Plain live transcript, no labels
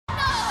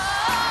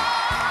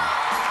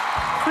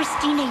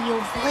Christina,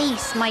 your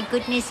voice, my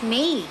goodness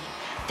me.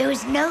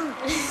 Those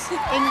notes,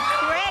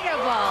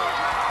 incredible.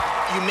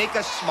 You make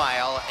us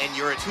smile, and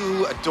you're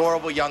two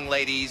adorable young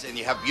ladies, and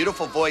you have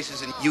beautiful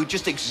voices, and you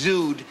just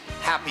exude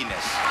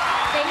happiness.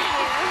 Thank you.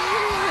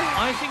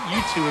 I think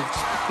you two have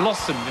just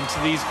blossomed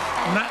into these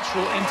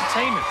natural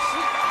entertainers.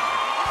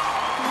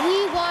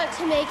 We want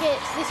to make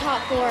it to the top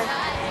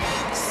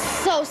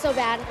 4 so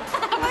bad.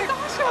 Oh my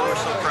gosh. We're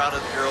so proud of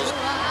the girls.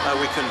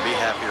 We couldn't be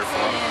happier for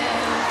them.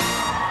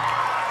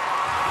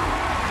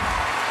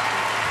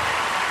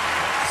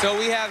 So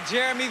we have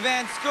Jeremy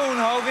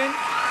VANSCOONOVER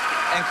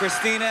and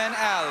Christina and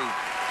Allie,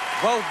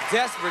 both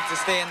desperate to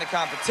stay in the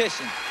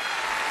competition.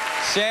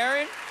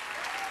 Sharon,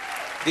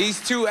 these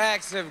two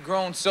acts have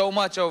grown so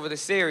much over the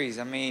series.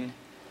 I mean...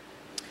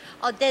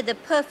 Oh, they're the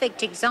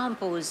perfect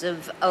examples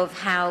of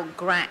how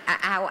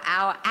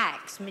our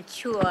acts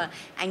mature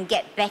and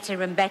get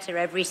better and better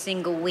every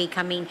single week.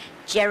 I mean,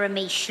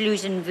 Jeremy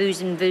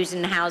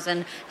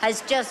Wusenhausen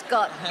has just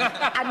got,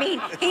 I mean,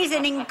 he's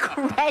an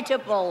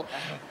incredible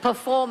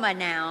performer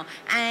now.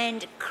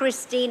 And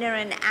Christina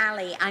and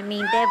Allie, I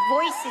mean, their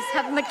voices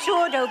have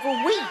matured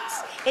over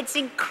weeks. It's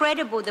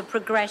incredible, the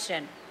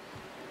progression.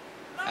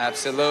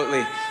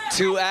 Absolutely.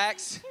 2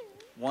 acts,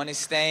 one is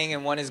staying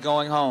and one is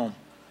going home.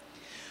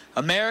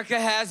 America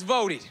has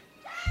voted.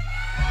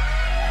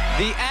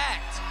 The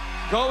act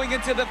going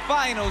into the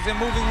finals and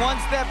moving one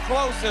step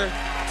closer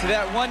to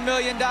that $1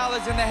 million in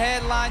the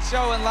headline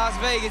show in Las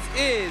Vegas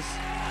is...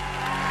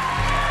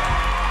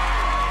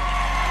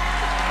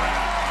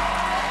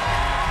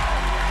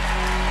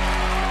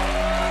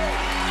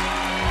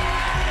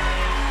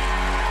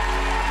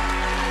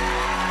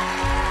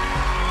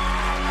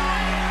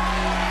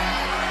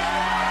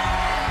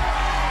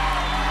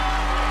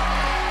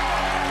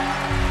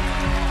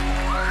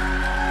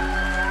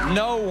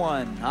 No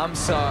one. I'm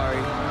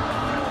sorry.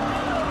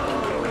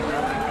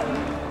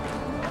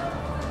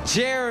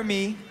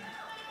 Jeremy,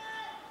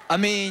 I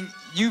mean,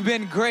 you've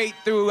been great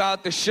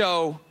throughout the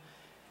show.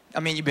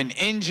 I mean, you've been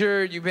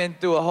injured, you've been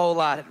through a whole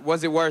lot.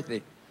 Was it worth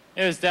it?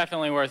 It was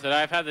definitely worth it.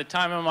 I've had the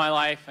time of my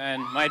life,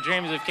 and my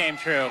dreams have came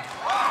true.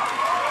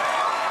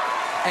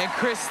 And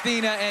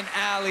Christina and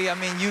Allie, I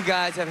mean, you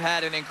guys have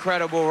had an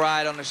incredible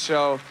ride on the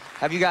show.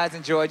 Have you guys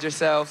enjoyed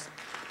yourselves?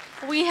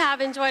 We have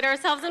enjoyed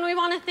ourselves, and we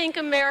want to thank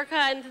America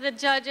and the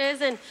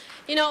judges. And,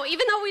 you know,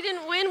 even though we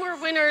didn't win, we're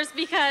winners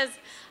because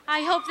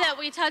I hope that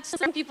we touched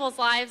some people's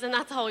lives, and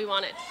that's all we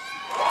wanted.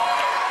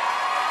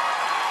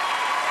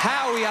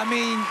 Howie, I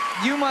mean,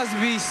 you must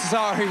be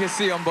sorry to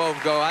see them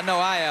both go. I know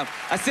I am.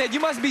 I said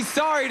you must be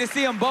sorry to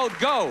see them both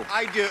go.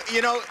 I do.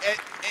 You know,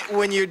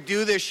 when you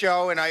do this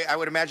show, and I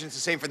would imagine it's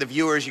the same for the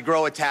viewers, you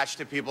grow attached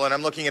to people, and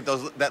I'm looking at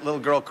that little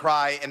girl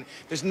cry, and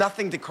there's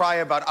nothing to cry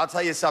about. I'll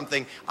tell you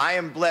something. I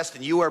am blessed,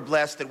 and you are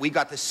blessed that we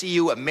got to see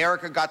you.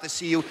 America got to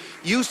see you.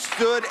 You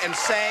stood and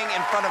sang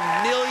in front of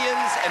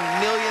millions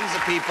and millions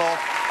of people.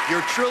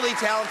 You're truly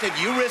talented.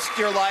 You risked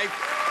your life.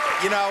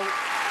 You know,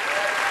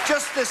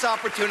 just this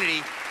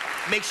opportunity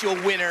makes you a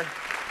winner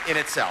in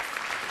itself.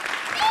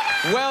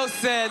 Well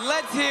said.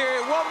 Let's hear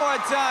it one more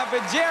time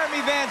for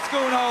Jeremy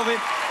VANSCOONOVER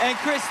and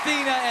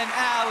Christina and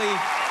Allie.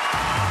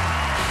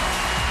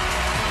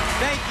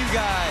 Thank you,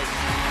 guys.